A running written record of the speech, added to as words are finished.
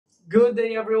Good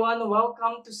day everyone,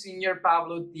 welcome to Senior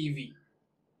Pablo TV.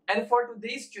 And for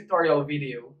today's tutorial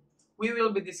video, we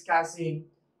will be discussing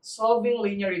solving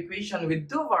linear equation with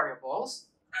two variables.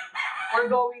 We're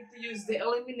going to use the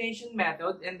elimination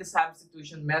method and the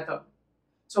substitution method.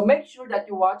 So make sure that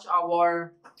you watch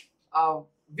our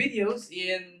videos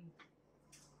in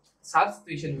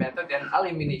substitution method and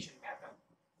elimination method.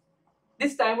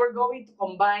 This time we're going to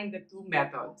combine the two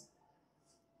methods.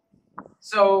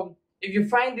 So if you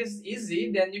find this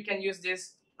easy, then you can use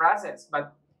this process.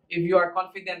 But if you are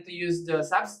confident to use the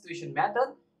substitution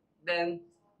method, then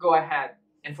go ahead.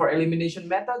 And for elimination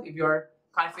method, if you are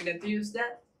confident to use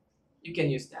that, you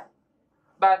can use that.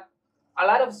 But a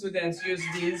lot of students use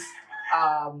this,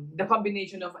 the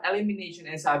combination of elimination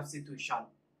and substitution,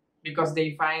 because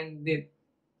they find it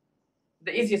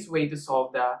the easiest way to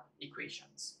solve the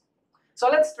equations. So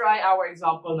let's try our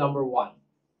example number 1.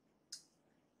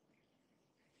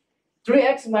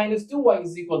 3x minus 2y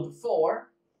is equal to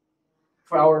 4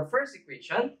 for our first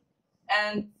equation,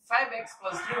 and 5x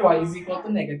plus 3y is equal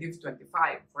to negative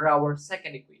 25 for our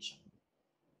second equation.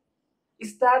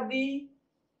 Study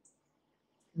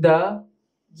the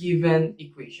given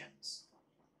equations.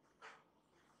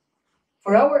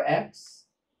 For our x,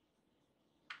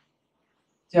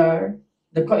 the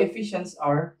coefficients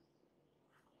are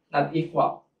not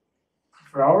equal.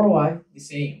 For our y, the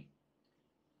same.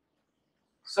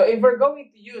 So if we're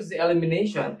going to use the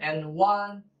elimination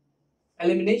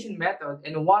method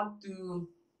and want to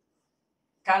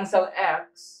cancel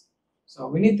x, so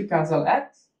we need to cancel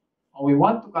x, or we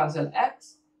want to cancel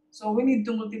x, so we need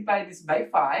to multiply this by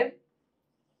 5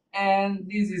 and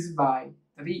this is by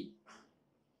 3,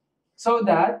 so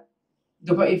that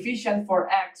the coefficient for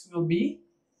x will be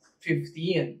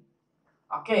 15.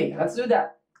 Okay, let's do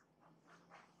that.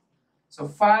 So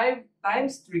 5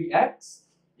 times 3x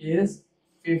is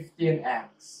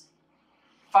 15x.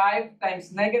 5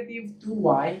 times negative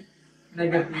 2y,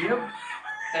 negative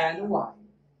 10y,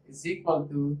 is equal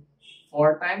to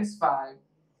 4 times 5,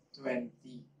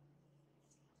 20.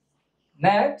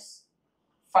 Next,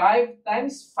 5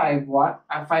 times 5x,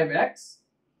 5x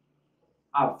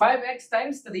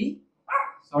times 3,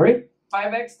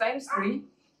 5x times 3,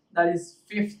 that is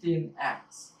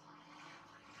 15x.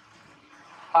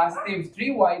 Positive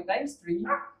 3y times 3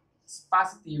 is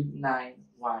positive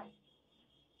 9y,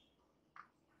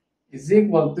 is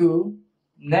equal to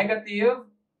negative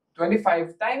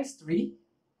 25 times 3,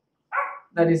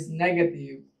 that is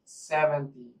negative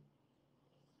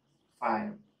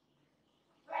 75.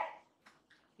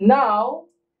 Now,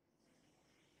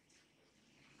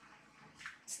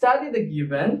 study the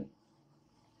given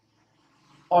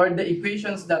or the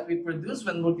equations that we produce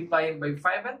when multiplying by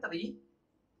 5 and 3.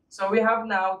 So we have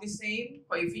now the same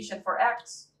coefficient for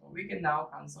x. So we can now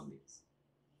cancel this.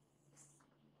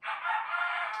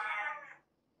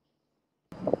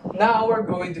 Now we're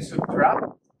going to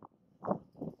subtract.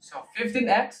 So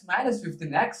 15x minus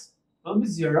 15x will be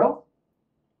 0.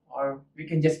 Or we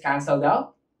can just cancel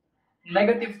out.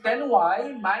 Negative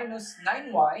 10y minus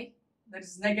 9y, that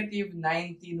is negative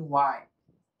 19y,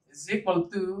 is equal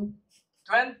to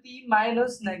 20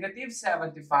 minus negative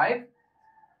 75.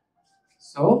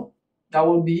 So that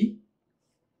will be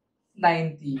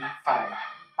 95,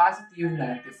 positive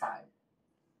 95.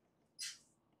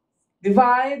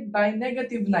 Divide by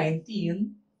negative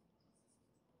 19.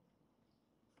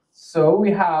 So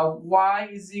we have y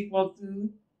is equal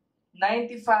to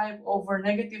 95 over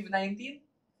negative 19.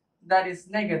 That is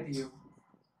negative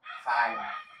 5.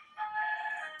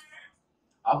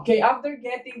 Okay, after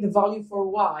getting the value for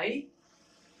y,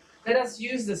 let us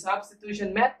use the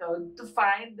substitution method to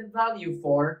find the value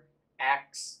for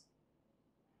x.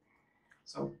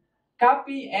 So,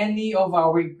 copy any of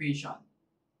our equation.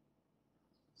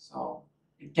 So,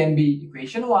 it can be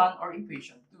equation 1 or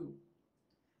equation 2.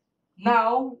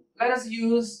 Now, let us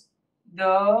use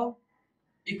the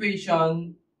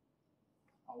equation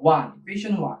 1.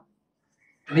 Equation 1.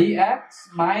 3x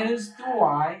minus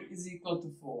 2y is equal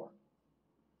to 4.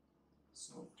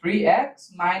 So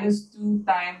 3x minus 2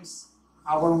 times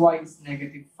our y is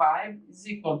negative 5 is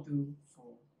equal to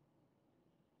 4.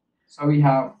 So we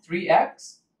have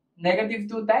 3x, negative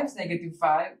 2 times negative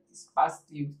 5 is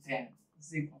positive 10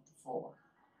 is equal to 4.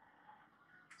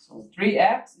 So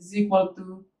 3x is equal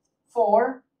to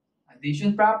 4,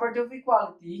 addition property of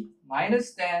equality,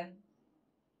 minus 10.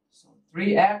 So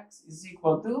 3x is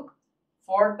equal to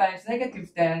 4 times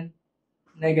negative 10,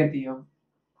 negative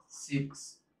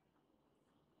 6.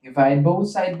 Divide both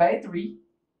sides by 3.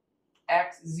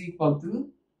 X is equal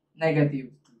to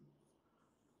negative 2.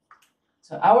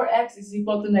 So our x is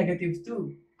equal to negative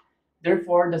 2.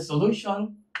 Therefore, the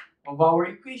solution of our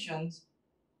equations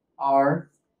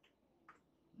are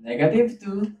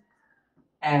 -2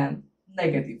 and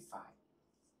 -5.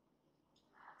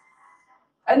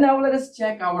 And now let us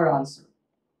check our answer.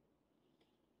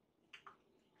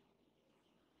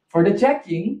 For the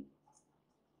checking,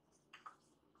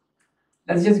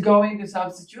 let's just go into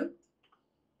substitute.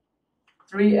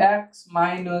 3x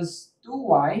minus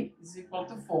 2y is equal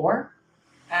to 4.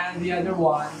 And the other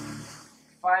one,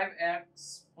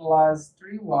 5x plus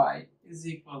 3y is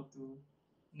equal to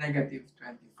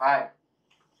 -25.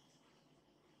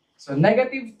 So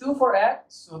 -2 for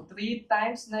x, so 3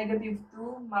 times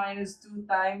 -2 minus 2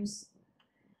 times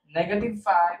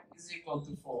 -5 is equal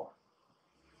to 4.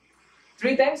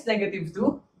 3 times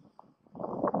 -2,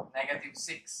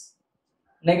 -6.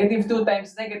 -2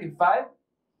 times -5,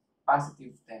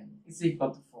 +10 is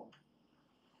equal to 4.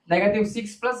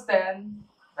 -6 plus 10,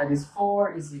 that is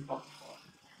 4, is equal to 4.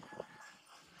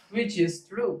 Which is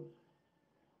true.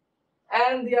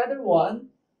 And the other one,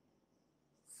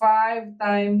 5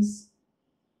 times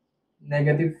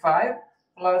 -5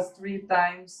 plus 3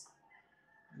 times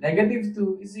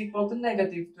 -2 is equal to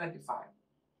 -25.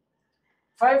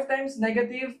 5 times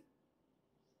negative,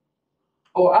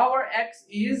 our x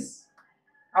is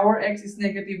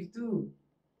 -2.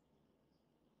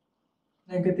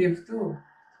 -2.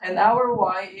 And our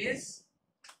y is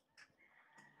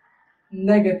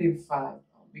 -5.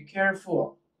 Be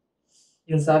careful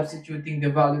in substituting the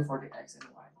value for the x and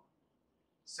y.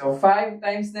 So 5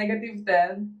 times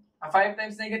 -10, 5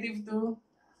 times -2,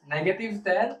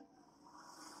 -10.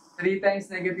 3 times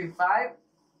 -5,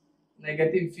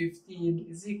 -15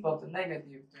 is equal to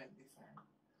 -25.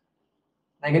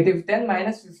 -10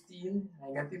 minus 15,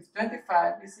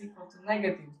 -25 is equal to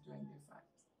 -25.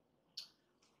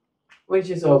 Which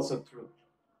is also true.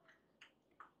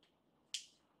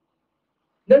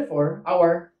 Therefore,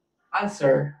 our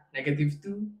answer,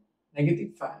 -2,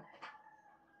 -5,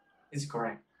 is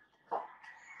correct.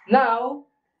 Now,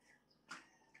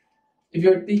 if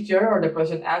your teacher or the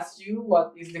question asks you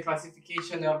what is the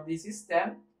classification of the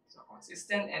system, so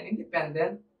consistent and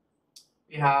independent,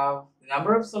 we have the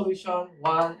number of solution,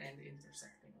 1, and the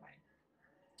intersecting line.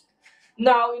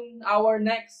 Now, in our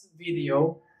next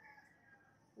video,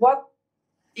 what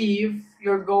if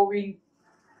you're going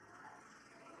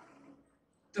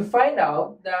to find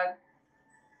out that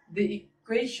the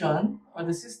equation or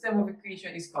the system of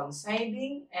equation is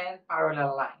coinciding and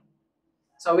parallel line?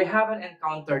 So we haven't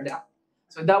encountered that.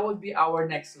 So that would be our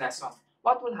next lesson.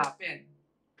 What will happen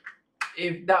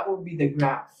if that would be the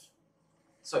graph?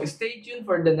 So stay tuned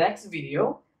for the next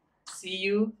video. See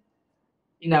you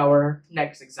in our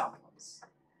next examples.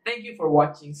 Thank you for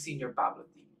watching Senior Pablo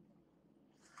TV.